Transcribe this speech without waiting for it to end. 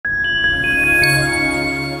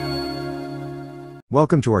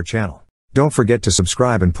Welcome to our channel. Don't forget to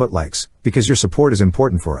subscribe and put likes, because your support is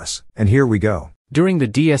important for us. And here we go. During the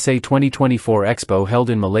DSA 2024 expo held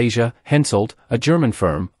in Malaysia, Hensoldt, a German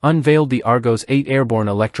firm, unveiled the Argos 8 airborne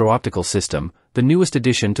electro-optical system, the newest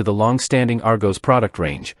addition to the long-standing Argos product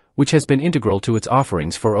range, which has been integral to its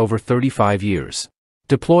offerings for over 35 years.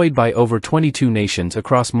 Deployed by over 22 nations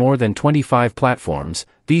across more than 25 platforms,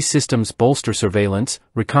 these systems bolster surveillance,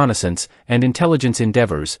 reconnaissance, and intelligence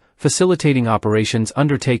endeavors, facilitating operations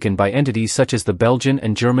undertaken by entities such as the Belgian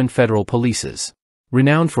and German federal polices.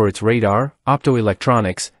 Renowned for its radar,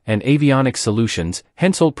 optoelectronics, and avionics solutions,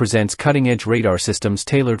 Hensoldt presents cutting-edge radar systems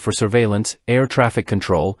tailored for surveillance, air traffic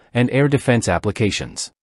control, and air defense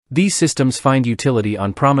applications. These systems find utility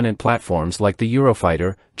on prominent platforms like the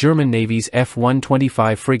Eurofighter, German Navy's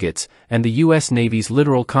F-125 frigates, and the U.S. Navy's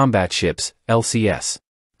Littoral Combat Ships, LCS.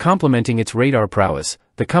 Complementing its radar prowess,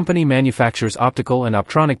 the company manufactures optical and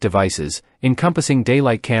optronic devices, encompassing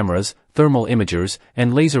daylight cameras, thermal imagers,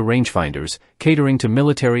 and laser rangefinders, catering to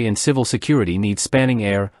military and civil security needs spanning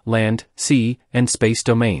air, land, sea, and space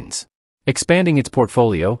domains. Expanding its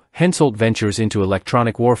portfolio, Hensoldt ventures into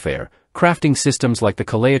electronic warfare, crafting systems like the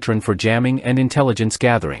Calaetron for jamming and intelligence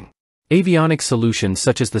gathering. Avionics solutions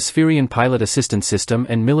such as the Spherion pilot assistance system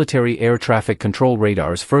and military air traffic control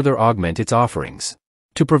radars further augment its offerings.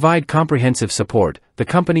 To provide comprehensive support, the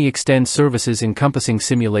company extends services encompassing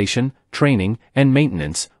simulation, training, and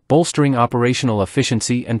maintenance, bolstering operational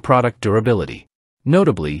efficiency and product durability.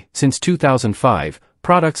 Notably, since 2005,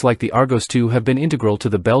 products like the Argos 2 have been integral to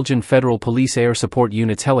the Belgian Federal Police Air Support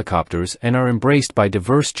Unit's helicopters and are embraced by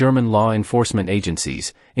diverse German law enforcement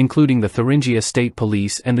agencies, including the Thuringia State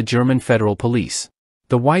Police and the German Federal Police.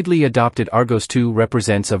 The widely adopted Argos 2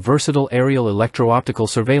 represents a versatile aerial electro-optical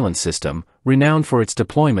surveillance system, renowned for its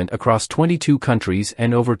deployment across 22 countries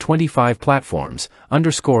and over 25 platforms,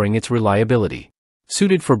 underscoring its reliability.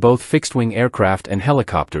 Suited for both fixed-wing aircraft and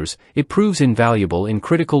helicopters, it proves invaluable in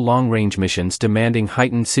critical long-range missions demanding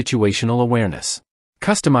heightened situational awareness.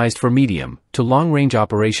 Customized for medium to long-range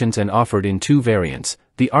operations and offered in two variants,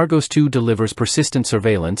 the Argos 2 delivers persistent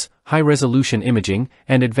surveillance, high-resolution imaging,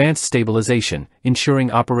 and advanced stabilization,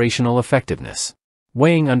 ensuring operational effectiveness.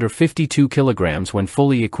 Weighing under 52 kilograms when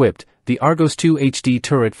fully equipped, the Argos 2 HD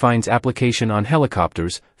turret finds application on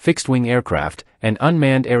helicopters, fixed-wing aircraft, and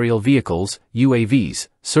unmanned aerial vehicles, UAVs,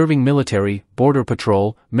 serving military, border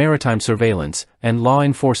patrol, maritime surveillance, and law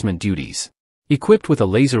enforcement duties. Equipped with a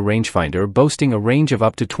laser rangefinder boasting a range of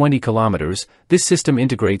up to 20 kilometers, this system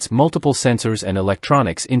integrates multiple sensors and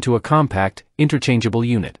electronics into a compact, interchangeable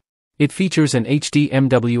unit. It features an HD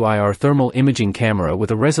MWIR thermal imaging camera with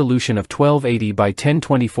a resolution of 1280 by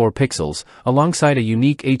 1024 pixels, alongside a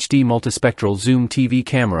unique HD multispectral zoom TV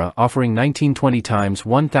camera offering 1920 x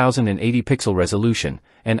 1080 pixel resolution,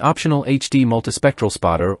 and optional HD multispectral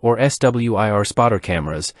spotter or SWIR spotter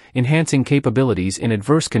cameras, enhancing capabilities in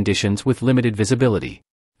adverse conditions with limited visibility.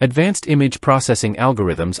 Advanced image processing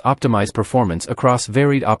algorithms optimize performance across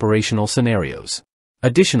varied operational scenarios.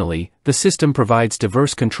 Additionally, the system provides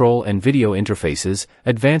diverse control and video interfaces,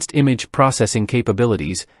 advanced image processing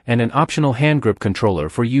capabilities, and an optional hand grip controller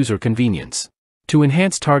for user convenience. To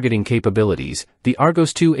enhance targeting capabilities, the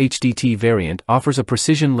Argos 2 HDT variant offers a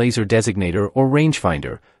precision laser designator or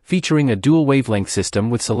rangefinder, featuring a dual wavelength system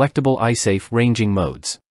with selectable eye-safe ranging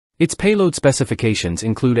modes. Its payload specifications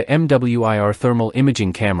include a MWIR thermal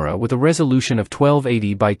imaging camera with a resolution of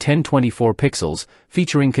 1280 by 1024 pixels,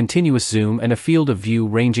 featuring continuous zoom and a field of view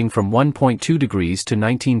ranging from 1.2 degrees to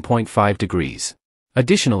 19.5 degrees.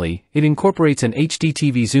 Additionally, it incorporates an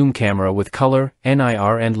HDTV zoom camera with color,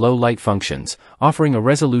 NIR and low light functions, offering a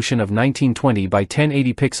resolution of 1920 by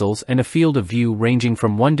 1080 pixels and a field of view ranging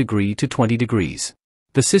from 1 degree to 20 degrees.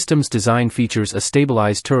 The system's design features a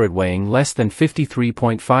stabilized turret weighing less than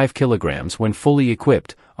 53.5 kilograms when fully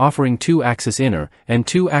equipped, offering 2-axis inner and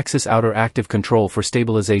 2-axis outer active control for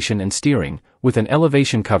stabilization and steering, with an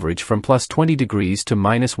elevation coverage from +20 degrees to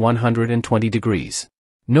 -120 degrees.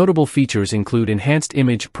 Notable features include enhanced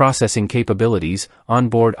image processing capabilities,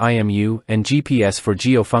 onboard IMU and GPS for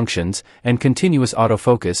geofunctions, and continuous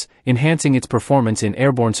autofocus, enhancing its performance in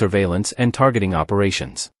airborne surveillance and targeting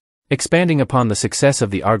operations. Expanding upon the success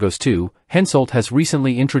of the Argos 2, Hensoldt has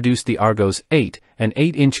recently introduced the Argos 8, an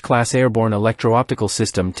 8-inch class airborne electro-optical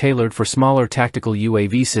system tailored for smaller tactical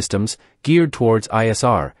UAV systems, geared towards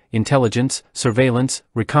ISR, intelligence, surveillance,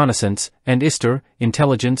 reconnaissance, and ISTR,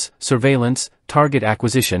 intelligence, surveillance, target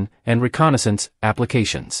acquisition, and reconnaissance,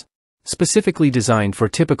 applications. Specifically designed for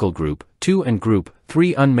typical Group 2 and Group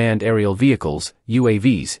 3 unmanned aerial vehicles,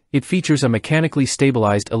 UAVs, it features a mechanically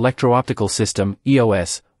stabilized electro-optical system,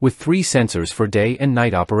 EOS, with 3 sensors for day and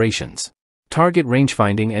night operations. Target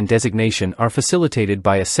rangefinding and designation are facilitated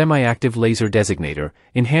by a semi-active laser designator,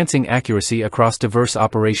 enhancing accuracy across diverse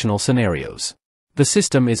operational scenarios. The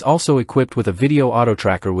system is also equipped with a video auto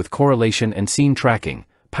tracker with correlation and scene tracking,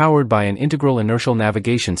 powered by an integral inertial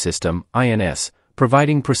navigation system, INS,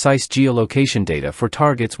 providing precise geolocation data for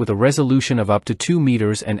targets with a resolution of up to 2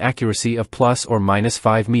 meters and accuracy of plus or minus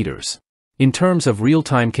 5 meters. In terms of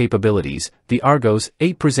real-time capabilities, the Argos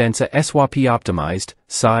 8 presents a SWAP-optimized,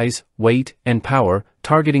 size, weight, and power,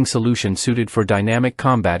 targeting solution suited for dynamic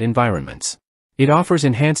combat environments. It offers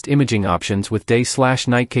enhanced imaging options with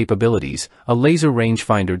day/night capabilities, a laser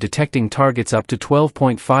rangefinder detecting targets up to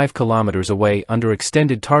 12.5 kilometers away under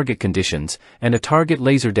extended target conditions, and a target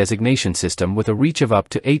laser designation system with a reach of up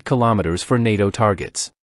to 8 kilometers for NATO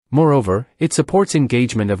targets. Moreover, it supports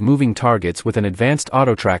engagement of moving targets with an advanced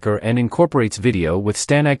auto tracker and incorporates video with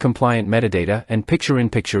STANAG-compliant metadata and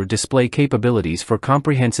picture-in-picture display capabilities for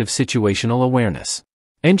comprehensive situational awareness.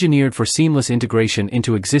 Engineered for seamless integration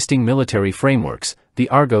into existing military frameworks, the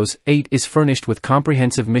Argos 8 is furnished with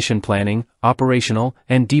comprehensive mission planning, operational,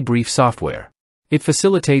 and debrief software. It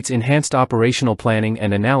facilitates enhanced operational planning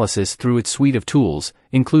and analysis through its suite of tools,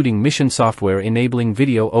 including mission software enabling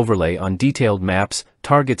video overlay on detailed maps,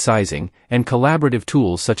 target sizing, and collaborative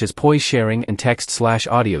tools such as poise sharing and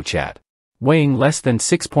text/audio chat. Weighing less than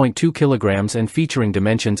 6.2 kilograms and featuring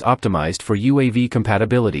dimensions optimized for UAV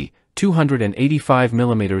compatibility, 285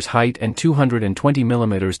 mm height and 220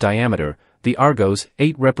 mm diameter, the Argos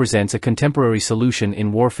 8 represents a contemporary solution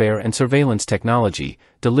in warfare and surveillance technology,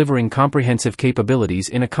 delivering comprehensive capabilities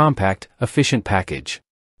in a compact, efficient package.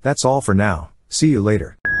 That's all for now. See you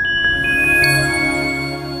later.